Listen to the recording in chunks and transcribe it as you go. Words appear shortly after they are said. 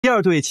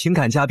二对情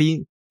感嘉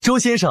宾，周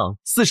先生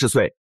40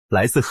岁，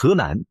来自河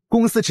南，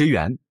公司职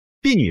员；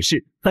毕女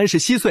士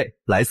37岁，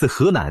来自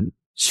河南，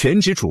全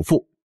职主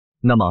妇。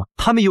那么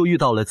他们又遇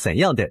到了怎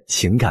样的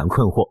情感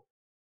困惑？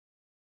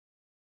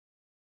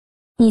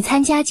你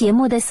参加节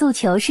目的诉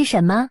求是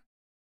什么？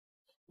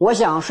我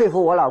想说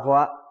服我老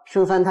婆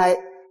生3胎，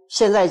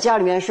现在家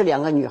里面是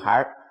2个女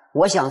孩，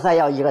我想再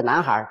要1个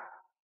男孩。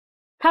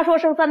他说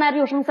生3胎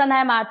就生3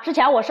胎吗？之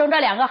前我生这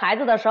2个孩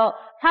子的时候，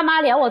他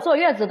妈连我坐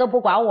月子都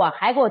不管我，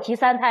还给我提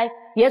3胎，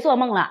别做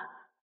梦了。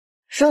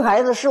生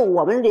孩子是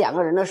我们2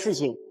个人的事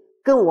情，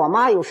跟我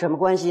妈有什么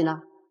关系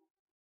呢？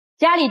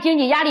家里经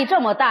济压力这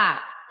么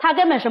大，他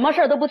根本什么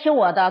事都不听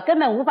我的，根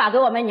本无法给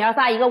我们娘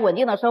仨一个稳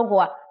定的生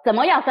活，怎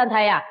么要3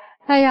胎呀？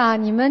哎呀，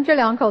你们这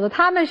2口子，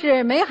他们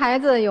是没孩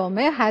子有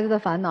没孩子的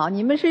烦恼，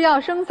你们是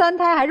要生3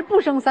胎还是不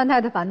生3胎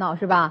的烦恼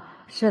是吧？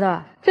是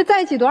的。这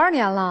在一起多少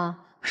年了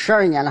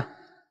？12年了。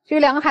这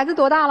2个孩子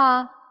多大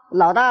了？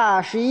老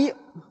大11，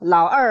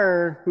老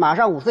二马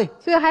上5岁。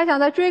所以还想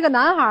再追个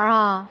男孩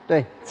啊？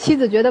对。妻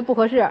子觉得不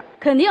合适？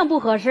肯定不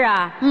合适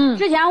啊。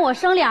之前我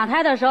生2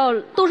胎的时候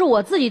都是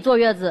我自己坐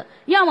月子，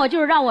要么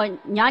就是让我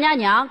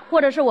娘或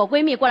者是我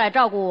闺蜜过来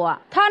照顾我。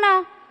他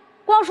呢，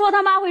光说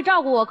他妈会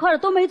照顾我，可是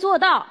都没做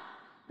到。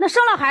那生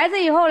了孩子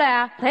以后嘞，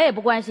他也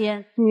不关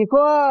心。你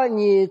说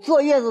你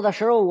坐月子的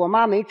时候，我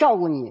妈没照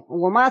顾你，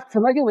我妈怎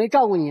么就没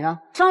照顾你呢？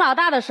生老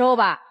大的时候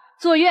吧，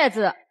坐月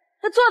子，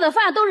他做的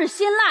饭都是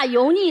辛辣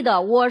油腻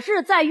的，我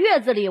是在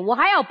月子里，我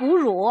还要哺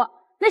乳，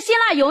那辛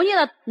辣油腻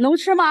的能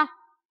吃吗？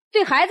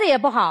对孩子也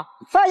不好。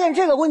发现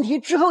这个问题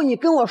之后，你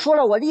跟我说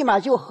了，我立马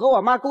就和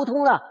我妈沟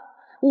通了。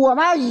我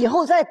妈以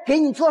后再给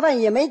你做饭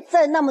也没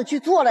再那么去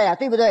做了呀，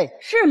对不对？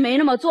是没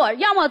那么做，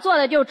要么做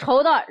的就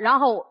稠的，然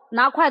后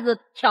拿筷子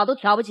挑都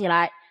挑不起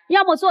来；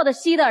要么做的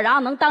稀的，然后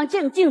能当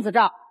镜子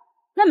照。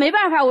那没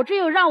办法，我只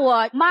有让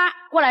我妈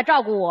过来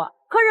照顾我。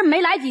可是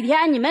没来几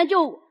天，你们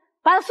就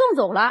把她送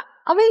走了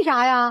啊？为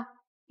啥呀？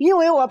因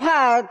为我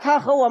怕她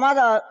和我妈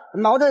的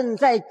矛盾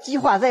再激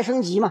化、再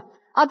升级嘛。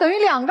啊，等于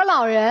2个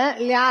老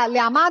人，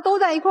俩妈都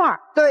在一块儿。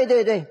对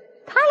对对。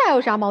他俩有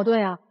啥矛盾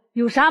呀？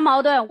有啥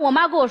矛盾？我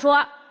妈跟我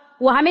说，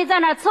我还没在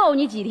那儿伺候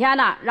你几天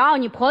呢，然后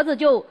你婆子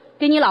就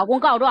给你老公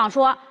告状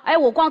说，哎，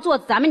我光做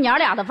咱们娘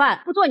俩的饭，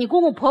不做你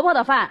公公婆婆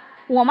的饭。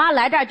我妈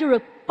来这儿就是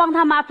帮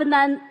他妈分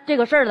担这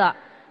个事儿的，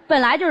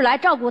本来就是来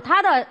照顾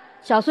她的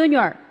小孙女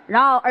儿，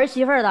然后儿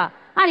媳妇儿的。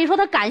按理说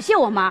她感谢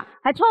我妈，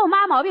还挑我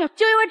妈毛病，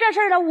就因为这事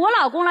儿呢，我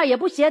老公呢也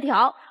不协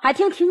调，还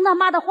听他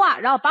妈的话，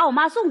然后把我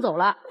妈送走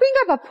了。不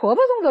应该把婆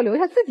婆送走，留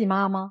下自己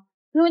妈吗？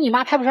因为你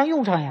妈派不上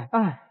用场呀。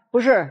哎，不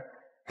是，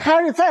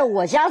她是在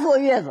我家坐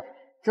月子。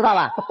知道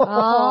吧？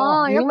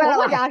哦，明白了吧？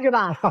婆婆家是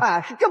吧？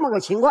啊，是这么个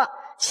情况。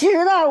其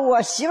实呢，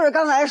我媳妇儿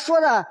刚才说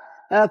的，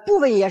部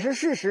分也是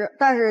事实，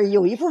但是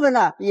有一部分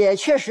呢，也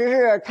确实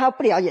是她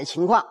不了解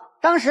情况。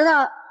当时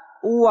呢，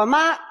我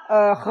妈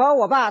和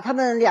我爸他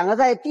们2个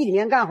在地里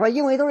面干活，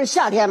因为都是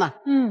夏天嘛。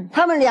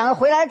他们2个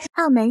回来。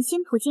澳门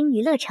新葡京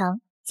娱乐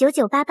城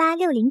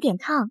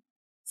998860.com。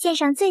线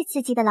上最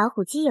刺激的老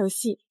虎机游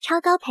戏，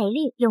超高赔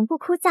率，永不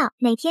枯燥，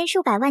每天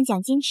数百万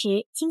奖金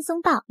池，轻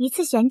松爆，一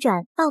次旋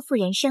转，暴富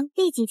人生，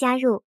立即加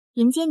入，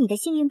迎接你的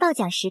幸运爆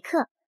奖时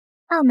刻。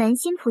澳门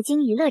新葡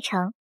京娱乐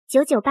城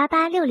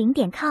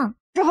998860.com。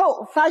之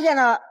后发现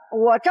了，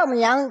我丈母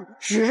娘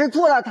只是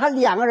做了她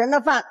2个人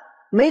的饭，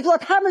没做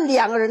他们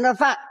2个人的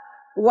饭。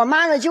我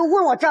妈呢就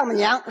问我丈母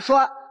娘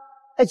说：“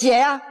姐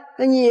呀，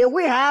你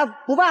为啥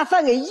不把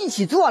饭给一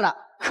起做了？”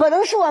可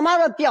能是我妈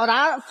的表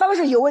达方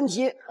式有问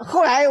题。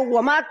后来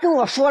我妈跟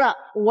我说了，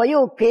我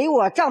又给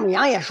我丈母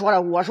娘也说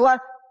了，我说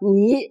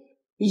你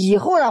以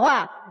后的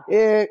话，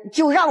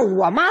就让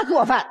我妈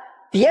做饭，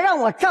别让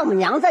我丈母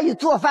娘再去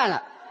做饭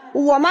了。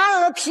我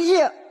妈的脾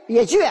气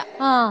也倔，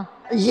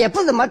也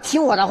不怎么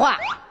听我的话。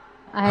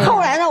后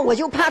来呢，我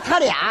就怕他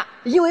俩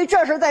因为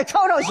这事再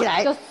吵起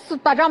来，就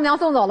把丈母娘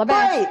送走了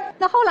呗。对。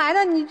那后来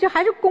呢？你这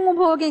还是公公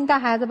婆婆给你带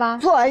孩子吧？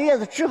坐完月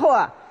子之后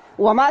啊，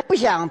我妈不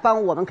想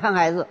帮我们看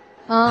孩子。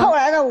后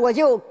来呢，我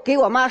就给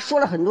我妈说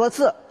了很多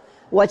次，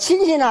我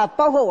亲戚呢，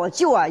包括我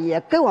舅啊，也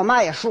跟我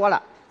妈也说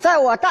了。在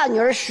我大女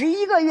儿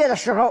11个月的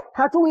时候，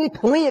她终于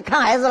同意看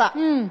孩子了。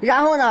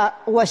然后呢，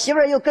我媳妇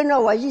儿又跟着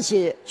我一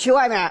起去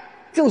外面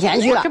挣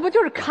钱去了。这不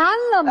就是看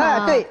了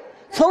吗？对，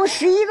从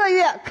11个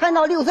月看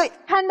到6岁，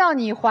看到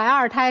你怀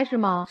2胎是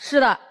吗？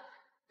是的。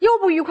又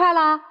不愉快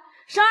了？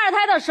生2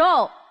胎的时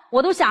候，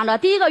我都想着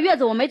第1个月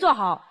子我没做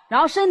好，然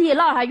后身体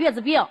落下月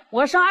子病，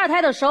我生2胎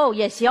的时候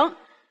也行。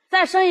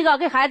再生一个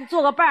给孩子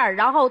做个伴儿，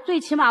然后最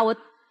起码我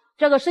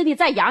这个身体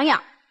再养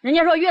养。人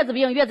家说月子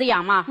病月子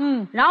养嘛，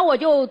然后我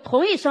就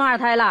同意生2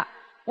胎了。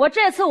我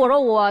这次我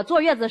说我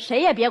坐月子谁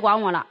也别管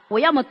我了，我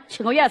要么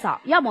请个月嫂，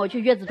要么我去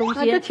月子中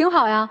心。这挺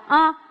好呀，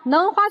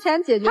能花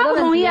钱解决的问题。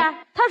他不同意，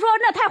他说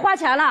那太花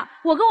钱了。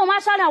我跟我妈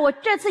商量，我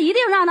这次一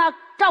定让他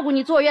照顾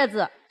你坐月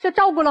子。这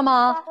照顾了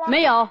吗？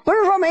没有，不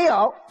是说没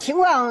有，情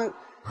况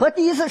和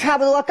第1次差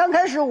不多。刚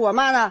开始我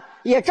妈呢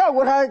也照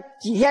顾他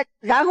几天。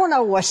然后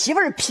呢，我媳妇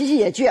儿脾气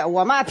也倔，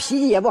我妈脾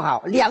气也不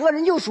好，两个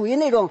人就属于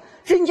那种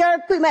针尖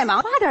对麦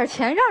芒。花点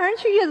钱让人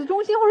去月子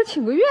中心或者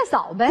请个月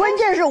嫂呗。关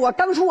键是我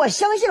当初我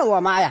相信了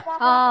我妈呀，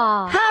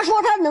她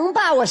说她能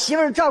把我媳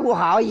妇儿照顾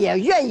好，也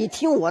愿意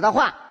听我的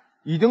话。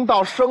已经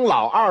到生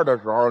老二的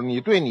时候，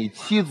你对你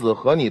妻子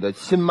和你的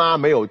亲妈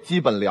没有基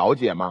本了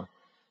解吗？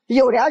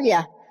有了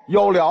解。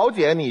有了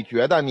解，你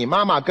觉得你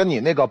妈妈跟你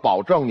那个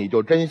保证，你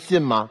就真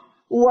信吗？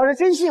我是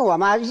真信我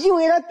妈，因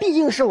为她毕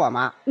竟是我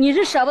妈。你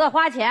是舍不得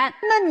花钱，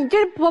那你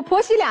这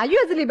婆媳俩月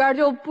子里边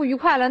就不愉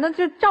快了，那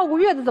这照顾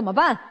月子怎么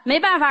办？没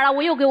办法了，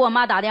我又给我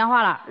妈打电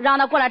话了，让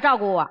她过来照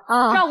顾我。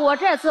照顾我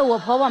这次我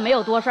婆婆没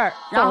有多事儿，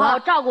然后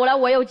照顾了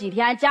我有几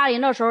天，家里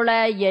那时候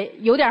呢也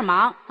有点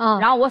忙。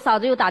然后我嫂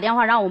子又打电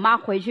话让我妈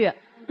回去。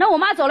那我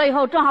妈走了以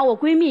后，正好我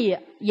闺蜜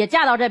也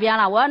嫁到这边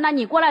了。我说那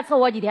你过来伺候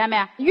我几天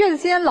呗。月子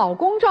期间老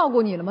公照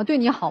顾你了吗？对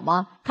你好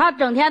吗？他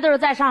整天都是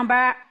在上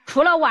班，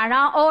除了晚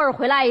上偶尔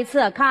回来一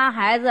次看看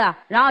孩子，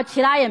然后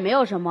其他也没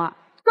有什么。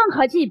更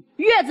可气，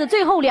月子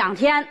最后2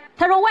天，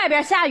他说外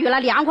边下雨了，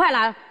凉快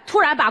了，突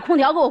然把空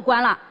调给我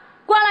关了。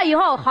关了以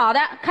后，好的，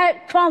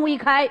窗户一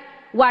开，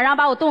晚上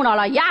把我冻着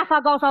了，呀，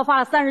发高烧，发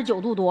了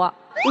39度多。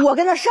我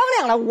跟他商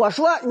量了，我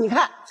说你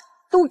看，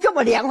都这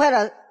么凉快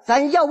了，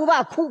咱要不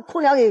把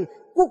空调给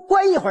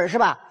关一会儿是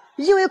吧？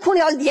因为空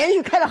调连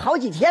续开了好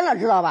几天了，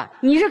知道吧？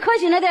你是可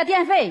惜那点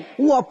电费？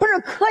我不是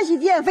可惜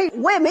电费，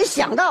我也没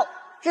想到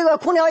这个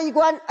空调一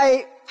关，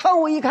哎，窗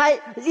户一开，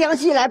凉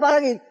气一来，把他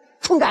给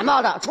冲感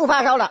冒的，冲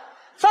发烧了。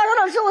发烧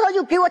了之后，他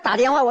就给我打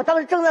电话，我当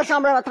时正在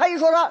上班了，他一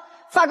说他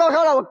发高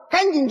烧了，我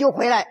赶紧就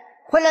回来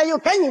就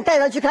赶紧带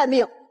他去看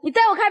病。你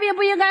带我看病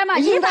不应该吗？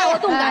你把我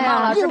冻感冒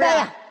了，应该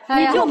呀。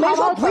你就没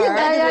说不应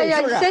该，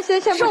是不是？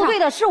先受罪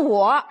的是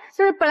我，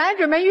就是本来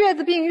准备月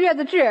子病月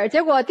子治，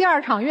结果第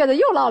2场月子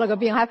又落了个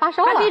病，还发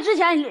烧了，还比之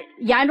前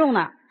严重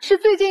呢。是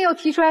最近又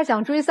提出来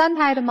想追3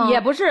胎的吗？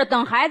也不是，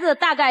等孩子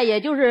大概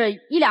也就是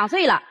1、2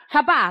岁了，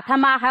他爸他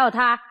妈还有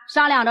他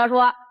商量着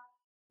说，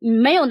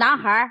没有男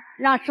孩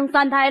让生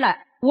3胎了。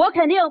我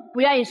肯定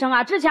不愿意生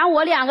啊！之前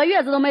我2个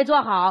月子都没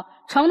做好，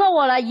承诺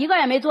我了1个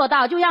也没做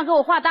到，就像给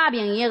我画大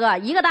饼一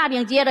个大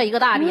饼接着一个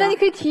大饼。那你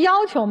可以提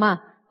要求嘛。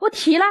我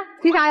提了，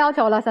提啥要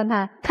求了？3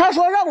胎？他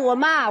说让我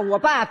妈我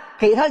爸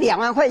给他2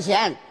万块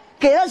钱，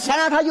给他钱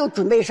了他就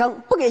准备生，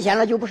不给钱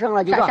了就不生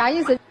了，就啥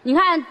意思？你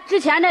看之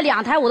前这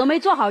2胎我都没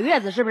做好月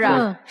子，是不是？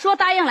说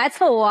答应来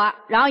伺候我，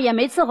然后也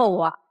没伺候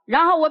我，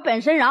然后我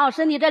本身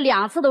身体这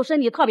2次都身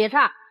体特别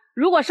差，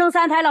如果生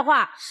3胎的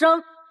话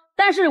生，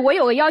但是我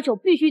有个要求，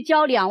必须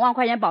交2万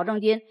块钱保证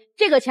金，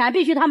这个钱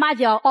必须他妈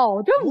交。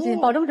保证金？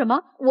保证什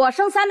么？我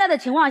生3胎的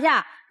情况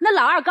下。那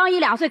老二刚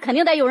1、2岁，肯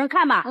定得有人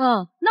看吧？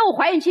那我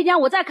怀孕期间，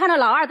我再看着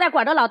老二，再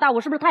管着老大，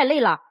我是不是太累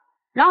了？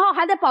然后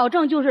还得保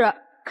证，就是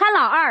看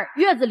老二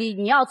月子里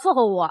你要伺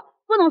候我，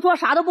不能说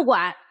啥都不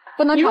管，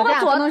不能吵架，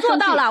如果做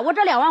到了，我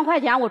这2万块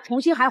钱我重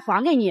新还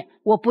还给你，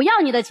我不要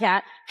你的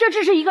钱，这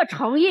只是一个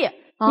诚意。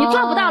你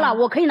做不到了，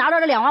我可以拿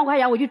着这2万块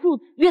钱，我去住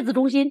月子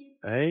中心。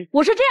哎，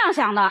我是这样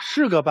想的，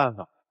是个办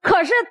法。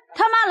可是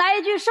他妈来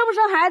一句，生不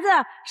生孩子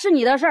是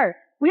你的事儿，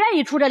不愿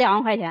意出这2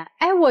万块钱。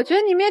哎，我觉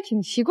得你们也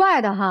挺奇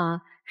怪的哈。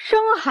生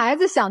孩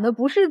子想的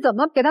不是怎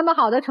么给他们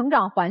好的成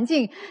长环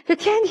境，这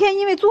天天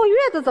因为坐月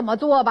子怎么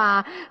做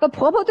吧，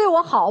婆婆对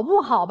我好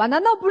不好吧？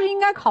难道不是应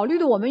该考虑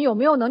的我们有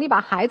没有能力把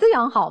孩子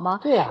养好吗？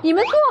对呀，你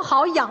们做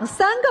好养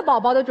3个宝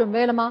宝的准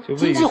备了吗？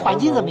经济环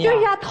境怎么样？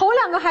对呀，头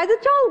2个孩子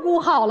照顾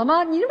好了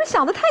吗？你这么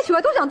想的太奇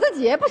怪，都想自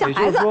己不想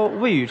孩子。也就是说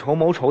未雨绸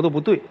缪愁的不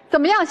对。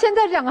怎么样？现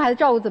在这2个孩子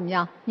照顾怎么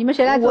样？你们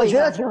谁来做？我觉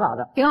得挺好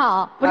的，挺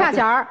好，不差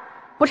钱儿，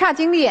不差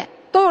精力，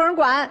都有人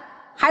管。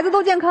孩子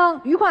都健康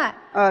愉快，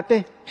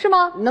对，是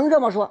吗？能这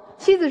么说。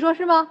妻子说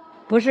是吗？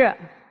不是，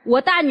我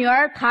大女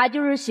儿她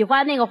就是喜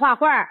欢那个画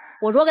画，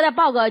我说给她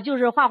报个就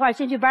是画画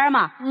兴趣班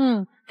嘛，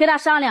跟她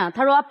商量，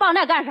她说报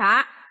那干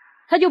啥？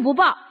她就不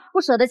报，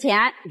不舍得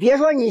钱。别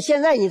说你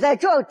现在你在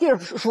这地儿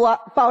说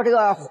报这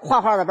个画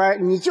画的班，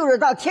你就是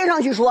到天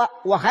上去说，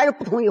我还是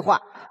不同意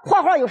画。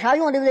画画有啥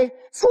用，对不对？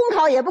中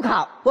考也不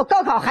考，我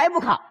高考还不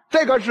考。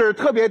这个是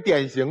特别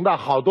典型的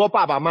好多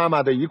爸爸妈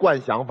妈的一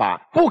贯想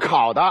法，不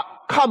考的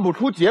看不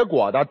出结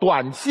果的，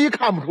短期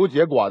看不出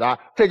结果的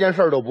这件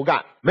事儿都不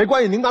干。没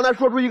关系，您刚才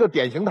说出一个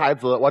典型台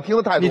词，我听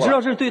得太多了。你知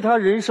道这对他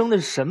人生的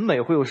审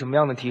美会有什么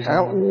样的提升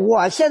吗？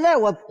我现在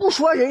我不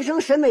说人生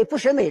审美不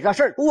审美这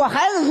事儿，我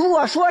孩子如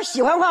果说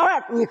喜欢画画，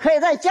你可以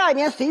在家里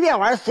面随便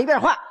玩随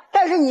便画，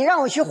但是你让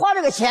我去花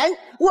这个钱，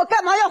我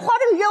干嘛要花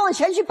这个冤枉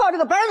钱去报这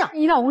个班呢？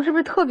你老公是不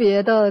是特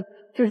别的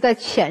就是在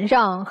钱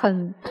上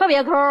很特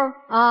别抠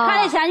啊？看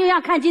那钱就像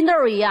看金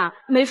豆一样。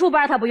美术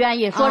班他不愿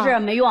意，说是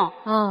没用。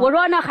我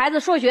说那孩子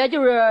数学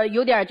就是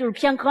有点就是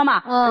偏科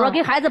嘛，我说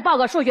给孩子报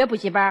个数学补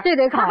习班，这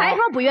得考。他还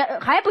说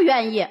还不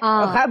愿意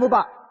啊，还不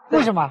报。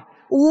为什么？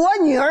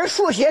我女儿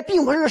数学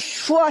并不是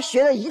说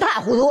学的一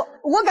塌糊涂，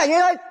我感觉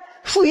她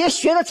数学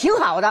学的挺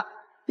好的，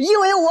因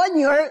为我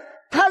女儿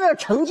她的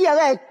成绩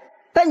在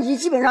班级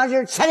基本上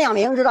是前2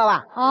名，知道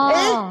吧？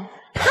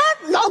他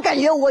老感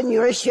觉我女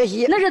儿学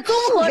习那是综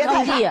合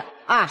成绩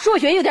啊，数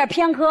学有点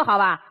偏科，好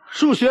吧？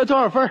数学多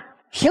少分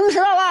平时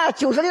的话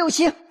96、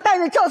7，但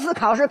是这次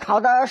考试考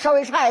的稍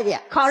微差一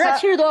点，考上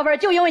70多分，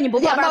就因为你不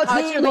报班，考2道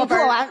题70多分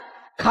没做完，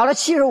考了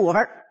75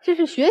分。这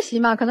是学习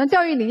嘛，可能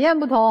教育理念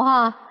不同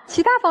哈。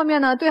其他方面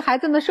呢，对孩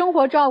子们的生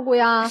活照顾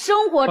呀，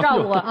生活照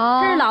顾，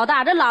这是老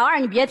大，这老二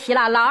你别提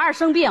了，老二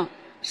生病。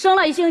生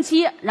了1星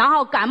期，然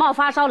后感冒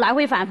发烧来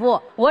回反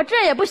复，我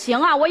这也不行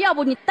啊！我要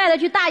不你带他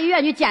去大医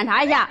院去检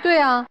查一下？对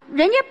啊，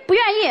人家不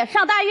愿意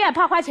上大医院，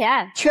怕花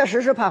钱。确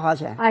实是怕花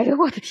钱。哎呦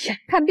我的天，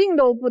看病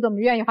都不怎么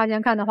愿意花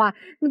钱看的话，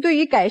那对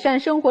于改善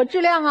生活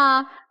质量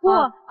啊，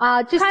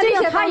这看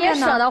病些他也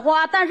舍得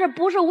花，但是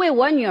不是为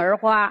我女儿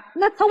花，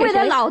那他为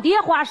他老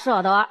爹花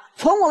舍得。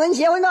从我们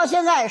结婚到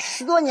现在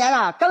10多年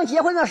了，刚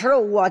结婚的时候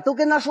我都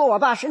跟他说我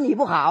爸身体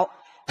不好。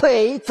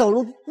腿走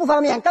路不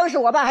方便，当时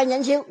我爸还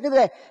年轻，对不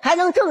对？还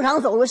能正常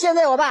走路。现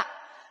在我爸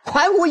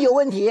髋骨有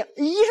问题，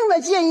医生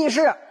的建议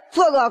是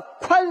做个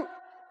髋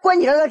关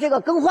节的这个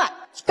更换。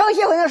刚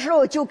结婚的时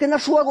候就跟他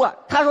说过，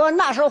他说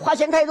那时候花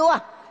钱太多，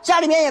家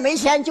里面也没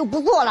钱，就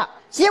不做了。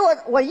结果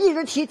我一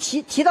直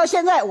提到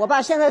现在，我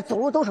爸现在走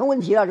路都成问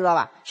题了，知道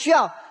吧？需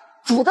要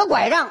拄着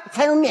拐杖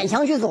才能勉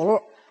强去走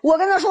路。我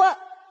跟他说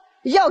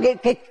要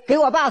给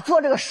我爸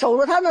做这个手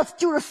术，他那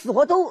就是死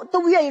活都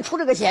不愿意出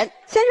这个钱。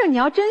先生，你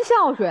要真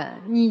孝顺，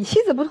你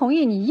妻子不同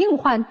意，你硬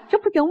换，这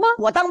不行吗？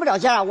我当不了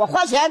家，我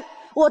花钱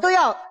我都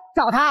要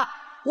找他。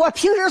我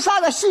平时刷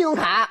个信用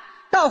卡，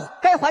到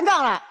该还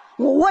账了，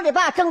我得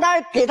把账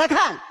单给他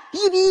看，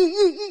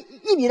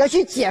一笔的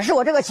去解释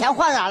我这个钱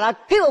花哪了，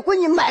给我闺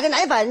女买个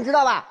奶粉，你知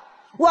道吧？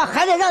我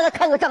还得让他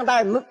看个账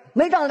单，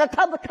没账单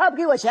他不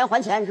给我钱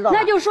还钱，你知道吧？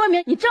那就说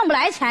明你挣不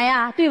来钱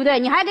呀，对不对？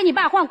你还给你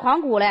爸换髋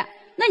骨嘞。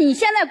那你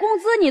现在工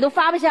资你都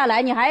发不下来，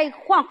你还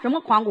换什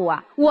么髋骨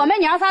啊？我们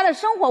娘仨的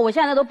生活我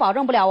现在都保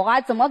证不了，我还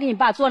怎么给你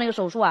爸做那个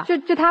手术啊？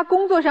这他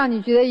工作上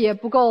你觉得也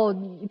不够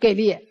给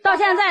力，到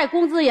现在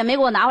工资也没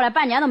给我拿回来，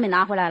半年都没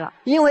拿回来了。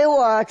因为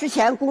我之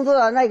前工作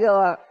的那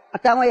个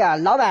单位啊，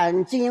老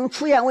板经营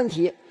出现问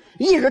题，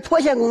一直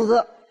拖欠工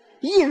资，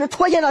一直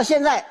拖欠到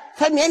现在，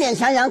才勉勉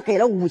强强给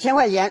了5000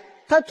块钱，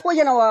他拖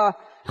欠了我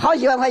好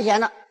几万块钱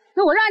呢。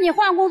那我让你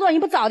换工作，你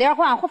不早点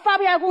换，发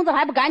不下来工资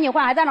还不赶紧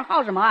换，还在那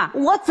耗什么啊？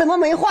我怎么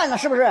没换呢？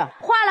是不是？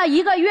换了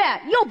1个月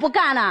又不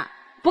干了，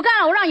不干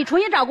了，我让你重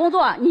新找工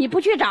作，你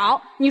不去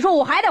找，你说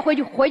我还得回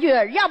去，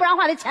要不然的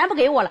话，这钱不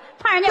给我了，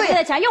怕人家给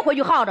他钱又回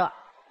去耗着。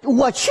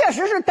我确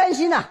实是担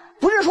心呐，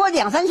不是说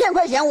2、3千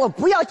块钱我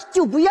不要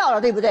就不要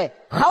了，对不对？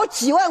好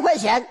几万块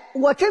钱，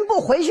我真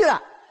不回去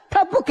了，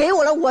他不给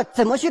我了，我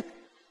怎么去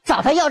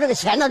找他要这个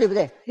钱呢？对不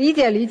对？理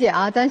解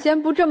啊，咱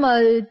先不这么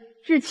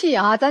置气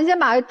啊，咱先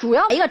把主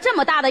要一个这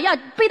么大的要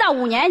背到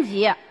5年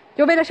级，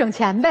就为了省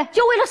钱呗，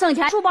就为了省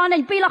钱。书包那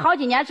你背了好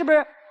几年，是不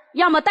是？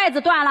要么带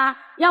子断了，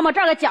要么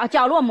这个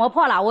角落磨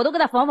破了，我都给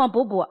他缝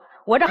补。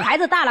我这孩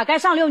子大了，该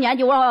上6年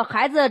级，我说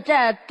孩子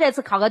这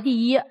次考个第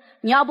1，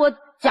你要不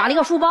奖励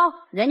个书包，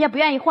人家不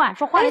愿意换，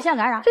说换了钱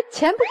干啥？这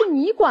钱不是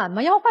你管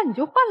吗？要换你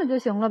就换了就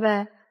行了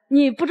呗。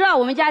你不知道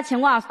我们家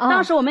情况，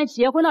当时我们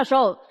结婚的时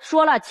候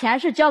说了，钱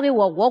是交给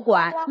我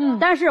管，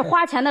但是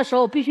花钱的时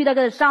候必须得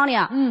跟他商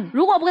量，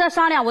如果不跟他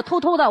商量，我偷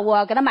偷的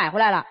我给他买回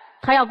来了，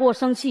他要给我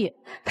生气。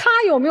他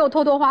有没有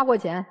偷偷花过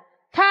钱？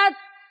他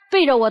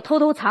背着我偷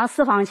偷藏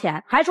私房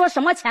钱，还说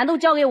什么钱都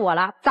交给我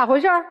了，咋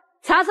回事？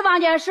藏私房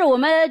钱是我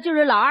们就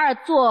是老二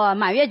做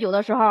满月酒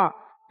的时候，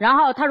然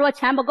后他说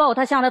钱不够，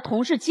他向他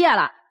同事借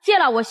了，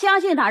我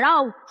相信他，然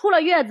后出了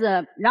月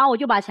子，然后我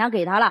就把钱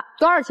给他了。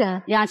多少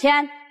钱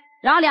？2000。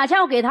然后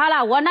2000我给他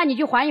了，我那你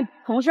去还你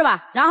同事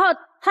吧。然后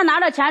他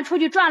拿着钱出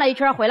去转了一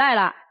圈回来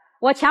了，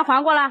我钱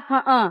还过了，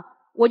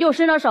我就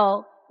伸着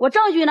手，我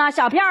证据呢？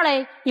小票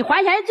嘞？你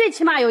还钱最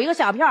起码有一个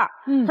小票。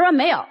他说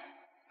没有。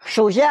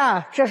首先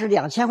啊，这是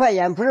2000块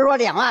钱，不是说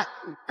2万，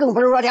更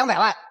不是说200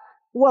万。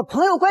我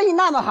朋友关系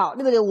那么好，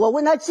对不对？我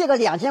问他借个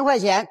2000块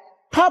钱，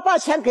他把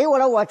钱给我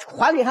了，我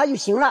还给他就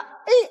行了。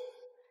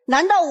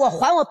难道我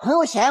还我朋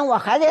友钱，我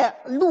还得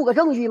录个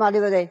证据吗？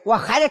对不对？我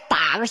还得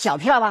打个小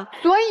票吧？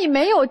所以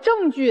没有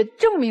证据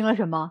证明了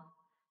什么？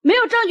没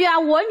有证据啊！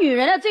我女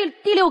人的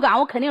第六感，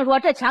我肯定说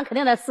这钱肯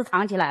定得私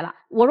藏起来了。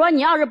我说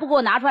你要是不给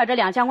我拿出来这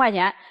2000块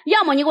钱，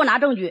要么你给我拿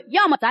证据，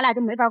要么咱俩就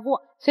没法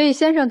过。所以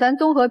先生，咱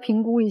综合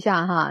评估一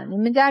下哈，你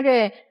们家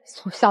这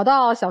小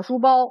到小书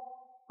包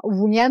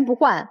5年不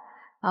换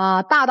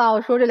啊，大到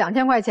说这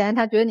2000块钱，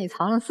他觉得你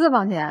藏了私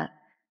房钱。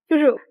就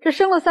是这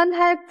生了3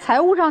胎，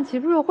财务上岂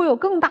不是会有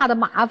更大的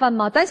麻烦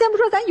吗？咱先不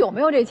说咱有没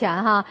有这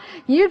钱哈，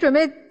你是准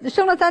备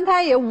生了3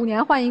胎也5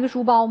年换一个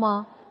书包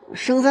吗？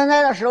生3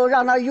胎的时候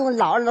让他用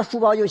老二的书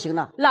包就行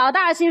了。老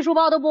大新书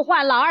包都不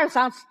换，老二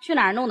想去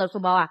哪儿弄的书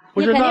包啊？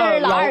你肯定是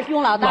老二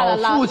用老大的，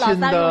老父亲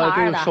的这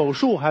个手手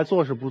术还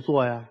做是不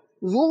做呀？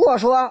如果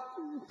说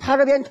他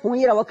这边同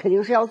意了，我肯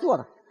定是要做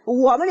的。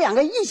我们2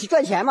个一起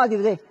赚钱嘛，对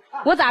不对？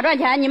我咋赚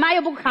钱？你妈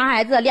又不扛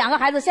孩子，2个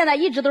孩子现在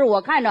一直都是我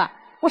看着，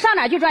我上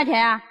哪儿去赚钱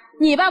呀？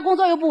你吧工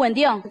作又不稳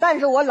定，但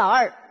是我老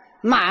二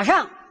马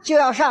上就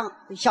要上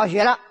小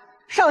学了，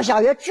上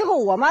小学之后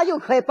我妈就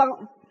可以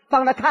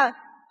帮他看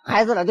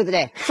孩子了，对不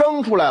对？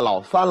生出来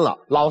老3了，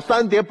老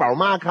3得宝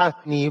妈看，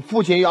你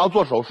父亲要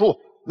做手术，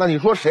那你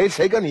说谁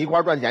跟你一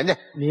块赚钱去？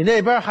你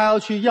那边还要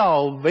去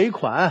要尾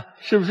款，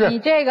是不是？你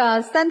这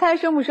个3胎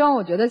生不生，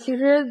我觉得其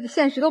实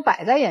现实都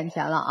摆在眼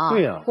前了啊。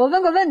对呀。我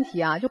问个问题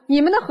啊，就你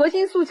们的核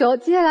心诉求，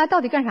接下来到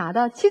底干啥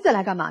的？妻子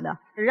来干嘛的？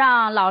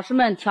让老师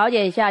们调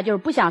解一下，就是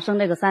不想生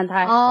这个3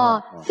胎。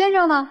哦，先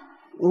生呢？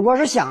我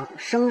是想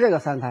生这个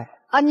3胎。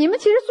啊，你们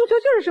其实诉求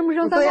就是生不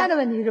生3胎的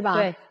问题是吧？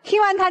对。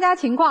听完他家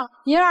情况，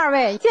您2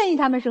位建议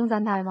他们生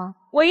3胎吗？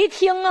我一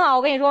听啊，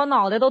我跟你说，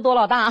脑袋都多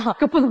老大，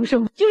这不能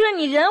生。就是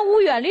你人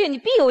无远虑，你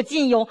必有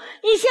近忧。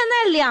你现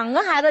在2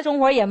个孩子生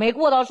活也没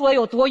过到说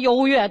有多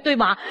优越，对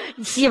吧？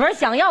媳妇儿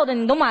想要的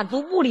你都满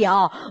足不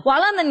了，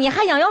完了呢，你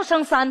还想要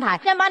生3胎，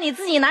先把你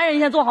自己男人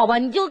先做好吧。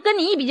你就跟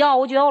你一比较，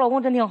我觉得我老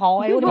公真挺好。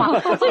哎呦我的妈！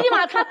最起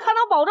码他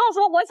能保证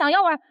说，我想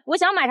要我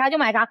想买啥就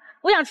买啥，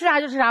我想吃啥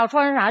就吃啥，我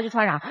穿啥就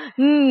穿啥。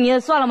你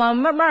算了吧，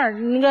妹儿，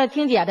那个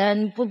听姐的，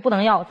不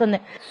能要，真的。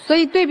所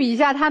以对比一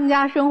下他们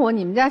家生活，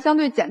你们家相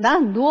对简单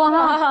很多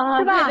哈。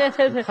是吧？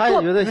对，他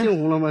也觉得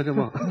幸福了吗？这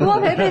不多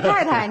陪陪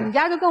太太，你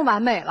家就更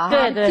完美了。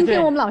对，听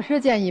听我们老师的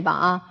建议吧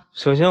啊。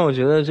首先，我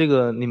觉得这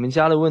个你们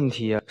家的问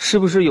题，是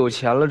不是有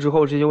钱了之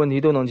后这些问题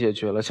都能解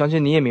决了？相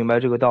信你也明白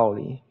这个道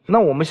理。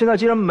那我们现在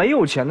既然没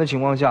有钱的情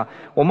况下，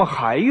我们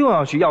还又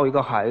要去要一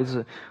个孩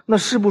子，那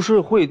是不是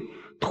会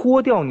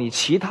脱掉你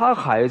其他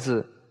孩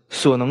子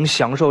所能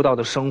享受到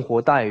的生活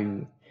待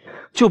遇？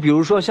就比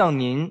如说像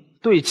您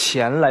对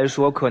钱来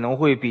说可能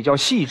会比较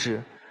细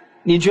致。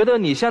你觉得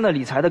你现在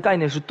理财的概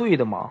念是对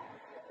的吗？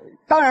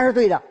当然是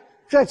对的，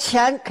这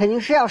钱肯定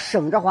是要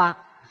省着花，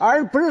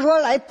而不是说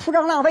来铺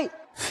张浪费。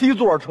7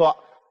座车，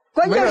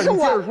关键是我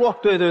接着说，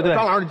对，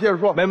张老师你接着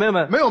说，没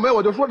有，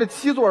我就说这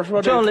7座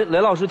车。这样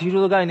雷老师提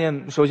出的概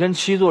念，首先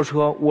7座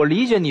车，我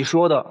理解你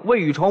说的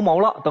未雨绸缪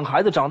了，等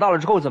孩子长大了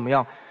之后怎么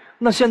样？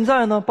那现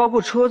在呢？包括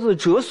车子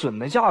折损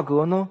的价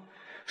格呢？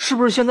是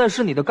不是现在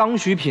是你的刚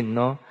需品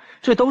呢？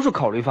这都是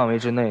考虑范围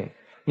之内。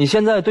你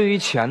现在对于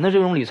钱的这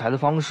种理财的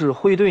方式，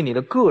会对你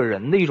的个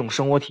人的一种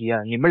生活体验，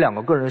你们2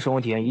个个人生活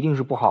体验一定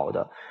是不好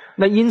的。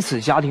那因此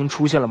家庭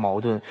出现了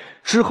矛盾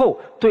之后，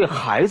对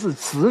孩子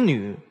子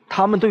女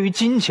他们对于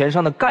金钱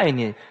上的概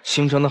念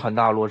形成了很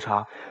大的落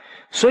差。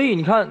所以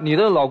你看你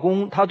的老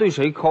公他对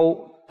谁抠，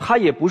他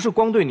也不是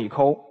光对你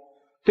抠，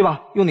对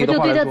吧？用你的话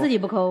来说，他就对他自己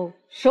不抠。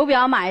手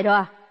表买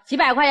着几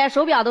百块钱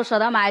手表都舍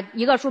得买，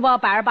一个书包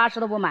80%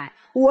都不买。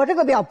我这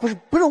个表不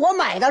是我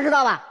买的，知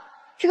道吧？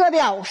这个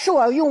表是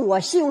我用我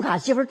信用卡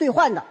积分兑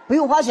换的，不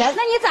用花钱。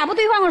那你咋不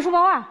兑换个书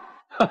包啊？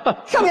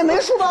上面没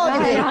书包，你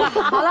没。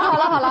好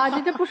了，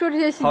这不说这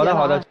些细节。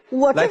好的。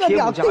我这个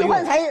表兑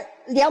换才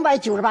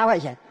298块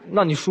钱。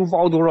那你书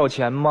包多少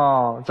钱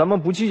嘛？咱们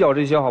不计较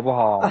这些好不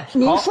好？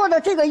您说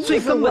的这个意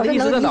思我是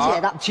能理解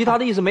的。其他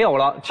的意思没有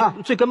了。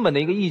最根本的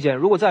一个意见，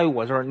如果在于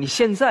我这儿，你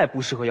现在不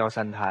适合要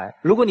3胎。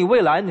如果你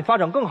未来你发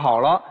展更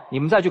好了，你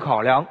们再去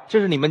考量，这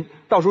是你们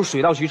到时候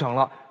水到渠成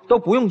了，都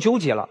不用纠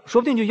结了，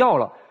说不定就要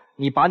了。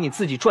你把你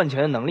自己赚钱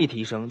的能力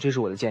提升，这是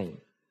我的建议。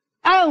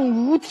暗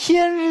无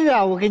天日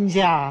啊！我跟你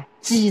讲，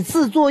几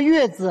次坐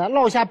月子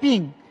落下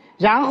病，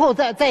然后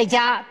在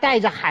家带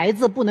着孩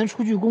子不能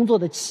出去工作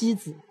的妻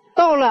子，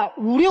到了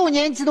5、6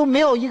年级都没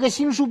有一个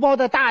新书包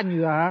的大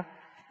女儿，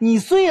你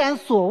虽然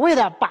所谓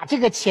的把这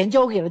个钱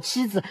交给了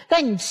妻子，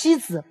但你妻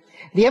子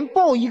连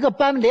报一个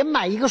班，连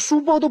买一个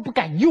书包都不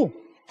敢用，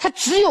她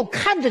只有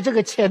看着这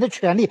个钱的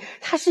权利。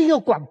她是一个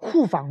管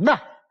库房的。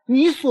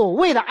你所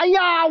谓的哎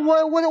呀，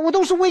我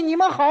都是为你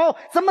们好，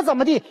怎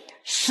么地，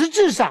实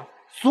质上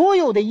所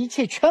有的一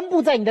切全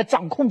部在你的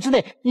掌控之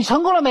内。你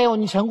成功了没有？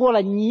你成功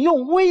了，你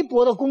用微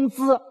薄的工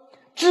资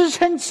支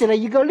撑起了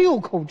一个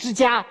6口之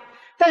家，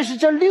但是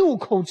这6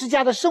口之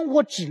家的生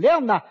活质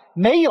量呢？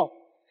没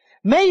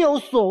有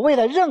所谓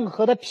的任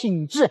何的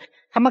品质。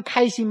他们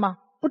开心吗？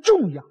不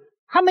重要。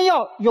他们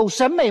要有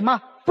审美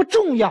吗？不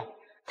重要。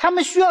他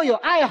们需要有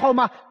爱好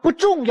吗？不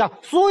重要。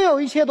所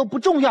有一切都不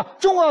重要。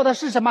重要的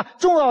是什么？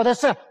重要的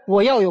是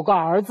我要有个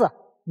儿子。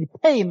你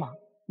配吗？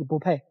你不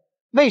配。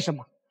为什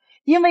么？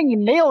因为你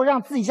没有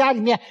让自己家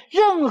里面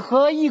任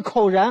何一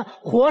口人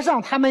活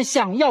上他们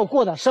想要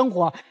过的生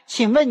活。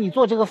请问你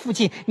做这个父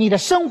亲，你的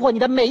生活，你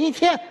的每一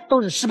天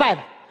都是失败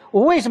的。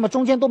我为什么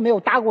中间都没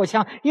有搭过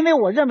枪？因为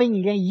我认为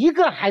你连1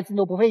个孩子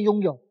都不配拥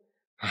有，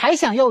还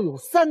想要有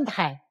3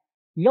胎。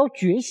你要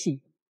觉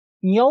醒，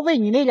你要为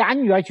你那俩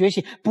女儿觉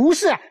醒，不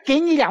是给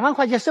你2万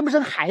块钱生不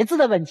生孩子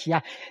的问题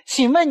啊。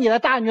请问你的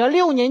大女儿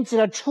6年级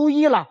了，初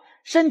1了，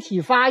身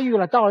体发育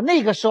了，到了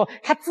那个时候，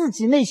她自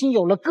己内心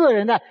有了个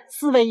人的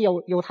思维，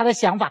有她的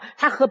想法，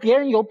她和别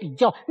人有比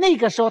较，那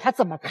个时候她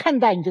怎么看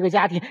待你这个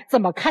家庭，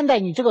怎么看待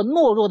你这个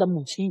懦弱的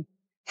母亲，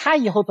她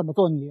以后怎么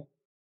做女人，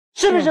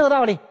是不是这个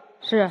道理？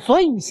是。所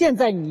以现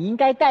在你应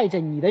该带着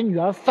你的女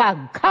儿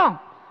反抗，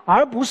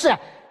而不是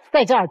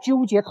在这儿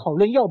纠结讨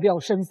论要不要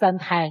生3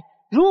胎。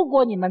如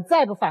果你们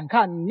再不反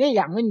抗，你那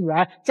2个女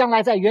儿将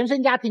来在原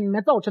生家庭里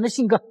面造成的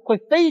性格会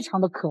非常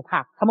的可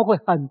怕，他们会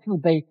很自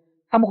卑，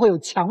他们会有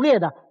强烈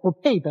的不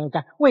配得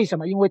感。为什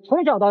么？因为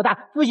从小到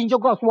大，父亲就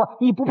告诉我，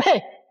你不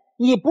配，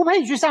你不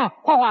配去上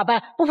画画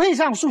班，不配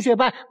上数学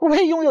班，不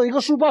配拥有一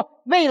个书包。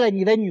为了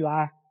你的女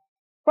儿，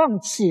放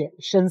弃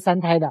生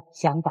3胎的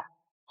想法，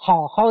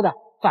好好的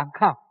反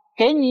抗，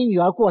给你女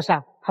儿过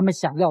上他们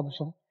想要的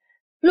生活。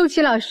陆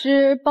琪老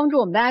师帮助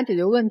我们大家解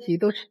决问题，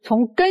都是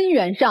从根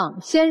源上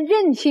先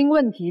认清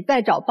问题，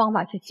再找方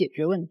法去解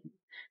决问题。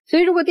所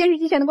以如果电视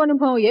机前的观众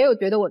朋友也有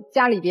觉得我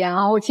家里边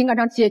我情感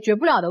上解决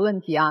不了的问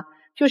题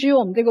就是用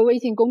我们这个微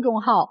信公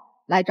众号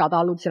来找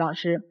到陆琪老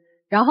师，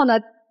然后呢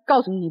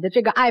告诉你的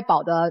这个爱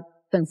宝的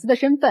粉丝的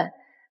身份，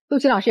陆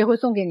琪老师也会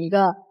送给你一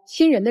个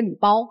亲人的礼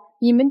包。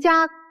你们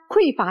家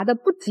匮乏的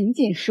不仅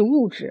仅是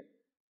物质，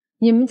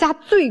你们家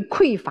最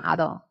匮乏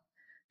的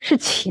是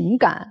情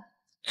感。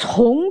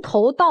从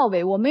头到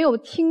尾我没有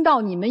听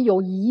到你们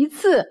有一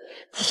次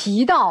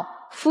提到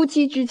夫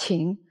妻之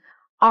情、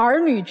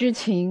儿女之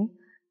情。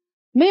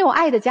没有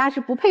爱的家是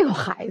不配有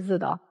孩子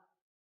的，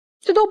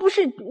这都不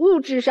是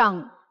物质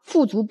上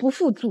富足不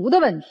富足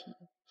的问题，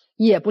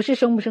也不是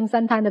生不生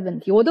三胎的问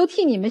题。我都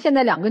替你们现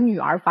在2个女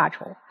儿发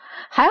愁，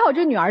还好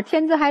这女儿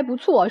天资还不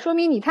错，说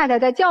明你太太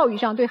在教育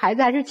上对孩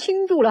子还是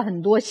倾注了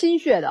很多心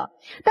血的。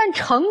但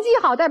成绩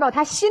好代表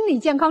她心理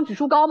健康指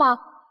数高吗？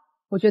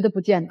我觉得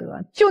不见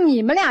得。就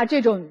你们俩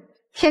这种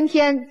天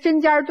天针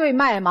尖对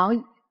麦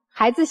芒，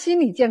孩子心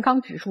理健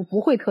康指数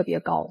不会特别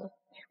高的。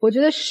我觉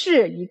得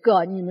是一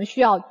个你们需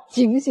要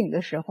警醒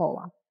的时候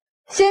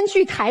先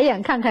去抬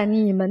眼看看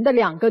你们的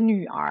2个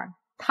女儿，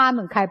她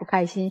们开不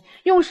开心，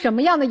用什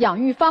么样的养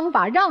育方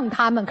法让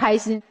她们开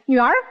心。女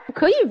儿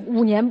可以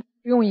5年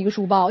用一个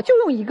书包，就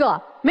用一个，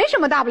没什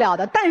么大不了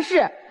的，但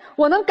是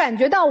我能感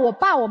觉到我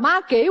爸我妈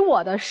给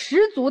我的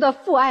十足的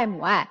父爱母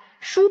爱，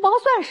书包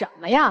算什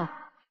么呀？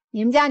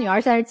你们家女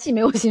儿现在既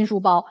没有新书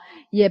包，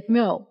也没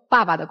有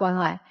爸爸的关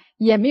爱，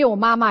也没有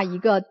妈妈一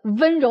个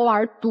温柔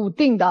而笃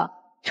定的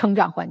成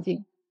长环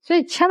境，所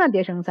以千万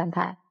别生3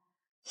胎。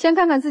先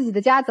看看自己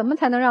的家怎么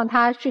才能让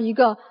它是一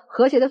个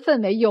和谐的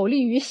氛围，有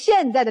利于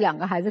现在的2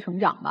个孩子成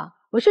长吧。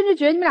我甚至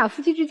觉得你们俩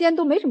夫妻之间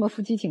都没什么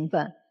夫妻情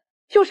分，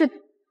就是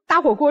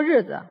搭伙过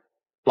日子。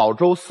老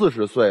周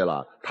40岁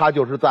了，他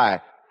就是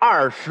在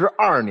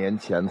22年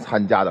前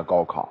参加的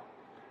高考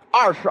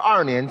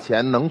，22年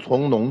前能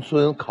从农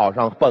村考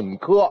上本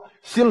科，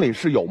心里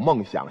是有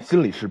梦想，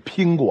心里是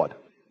拼过的。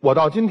我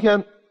到今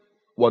天，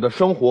我的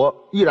生活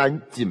依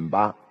然紧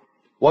巴。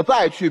我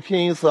再去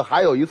拼一次，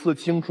还有一次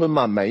青春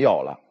吗？没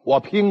有了。我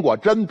拼过，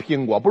真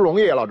拼过，不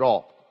容易，老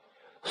周。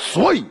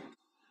所以，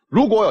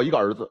如果我有一个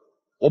儿子，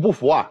我不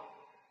服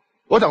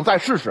我想再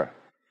试试。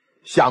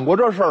想过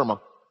这事儿吗？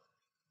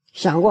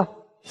想过。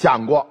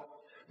想过。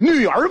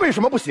女儿为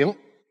什么不行？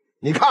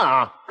你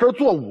看这儿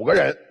坐5个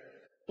人，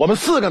我们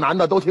4个男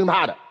的都听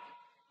他的。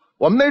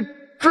我们那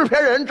制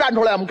片人站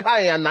出来，我们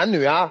看一眼，男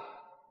女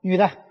女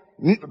的。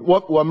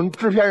我们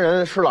制片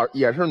人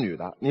也是女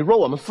的，你说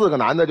我们4个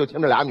男的就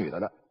听这俩女的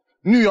的，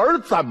女儿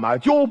怎么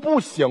就不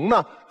行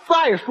呢？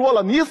再说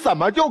了，你怎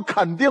么就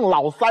肯定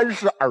老3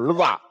是儿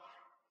子？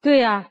对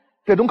呀，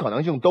这种可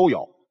能性都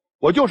有。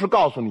我就是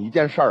告诉你一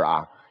件事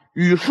儿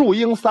语数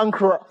英3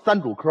科，3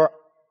主科。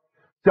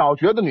小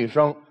学的女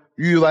生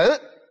语文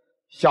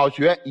小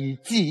学以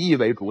记忆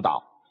为主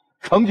导，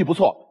成绩不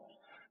错。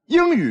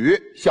英语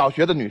小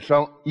学的女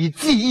生以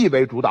记忆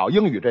为主导，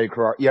英语这一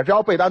科也是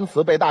要背单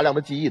词、背大量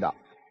的记忆的，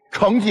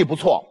成绩不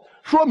错，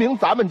说明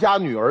咱们家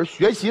女儿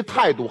学习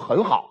态度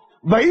很好。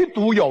唯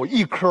独有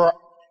一科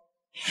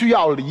需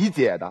要理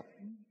解的，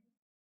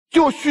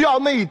就需要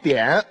那一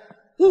点，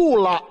悟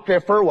了这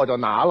分我就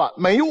拿了，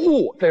没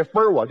悟这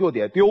分我就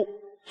得丢。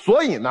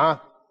所以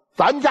呢，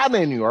咱家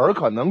那女儿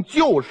可能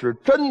就是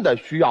真的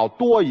需要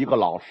多一个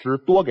老师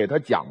多给她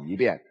讲一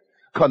遍，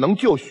可能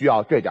就需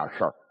要这点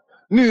事儿。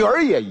女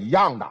儿也一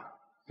样的，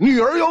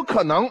女儿有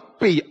可能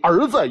比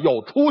儿子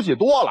有出息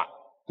多了。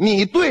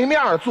你对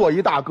面做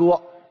一大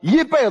哥，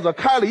一辈子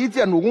开了一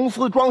建筑公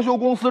司、装修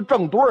公司，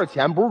挣多少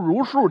钱不是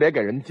如数得给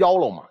人交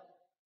了吗？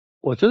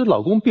我觉得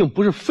老公并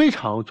不是非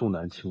常重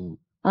男轻女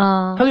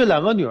他对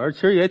2个女儿其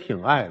实也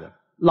挺爱的，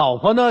老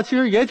婆呢其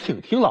实也挺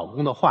听老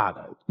公的话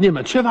的。你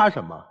们缺乏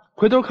什么？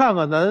回头看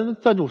看咱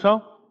赞助商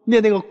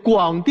念那个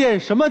广电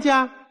什么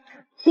家，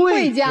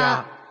慧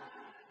家，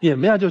你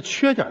们就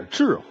缺点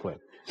智慧。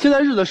现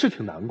在日子是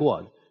挺难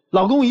过的，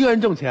老公一个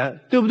人挣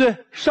钱，对不对？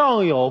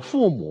上有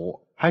父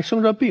母，还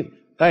生着病，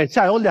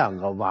下有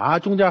2个娃，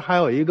中间还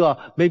有一个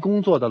没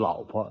工作的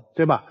老婆，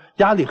对吧？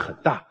压力很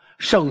大，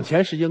省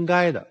钱是应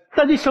该的。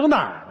但你省哪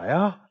儿了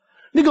呀？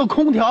那个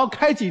空调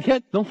开几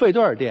天能费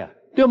多少电，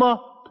对吗？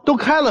都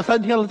开了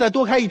3天了，再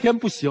多开1天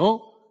不行。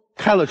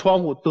开了窗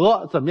户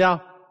得怎么样？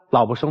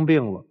老婆生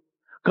病了。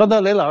刚才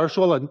雷老师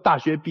说了，你大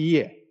学毕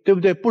业，对不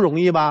对？不容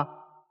易吧？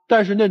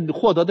但是那你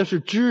获得的是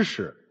知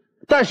识。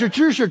但是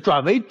知识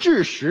转为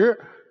智识，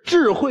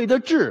智慧的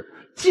智，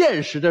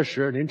见识的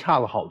识，您差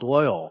了好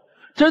多哟。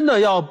真的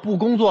要不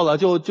工作了，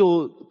就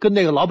跟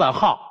那个老板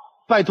耗。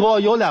拜托，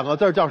有2个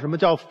字叫什么？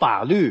叫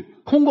法律。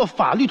通过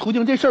法律途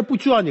径，这事儿不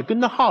需要你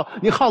跟他耗。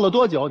你耗了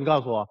多久？你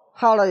告诉我。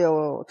耗了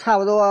有差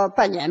不多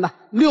半年吧。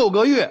6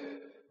个月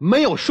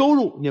没有收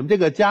入，你们这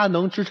个家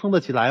能支撑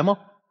得起来吗？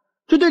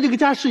这对这个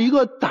家是一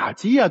个打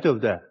击对不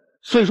对？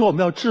所以说我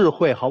们要智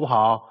慧，好不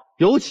好？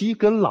尤其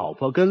跟老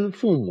婆、跟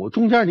父母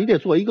中间，你得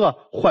做一个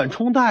缓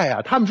冲带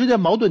呀，他们之间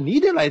矛盾你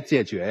得来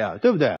解决呀，对不对？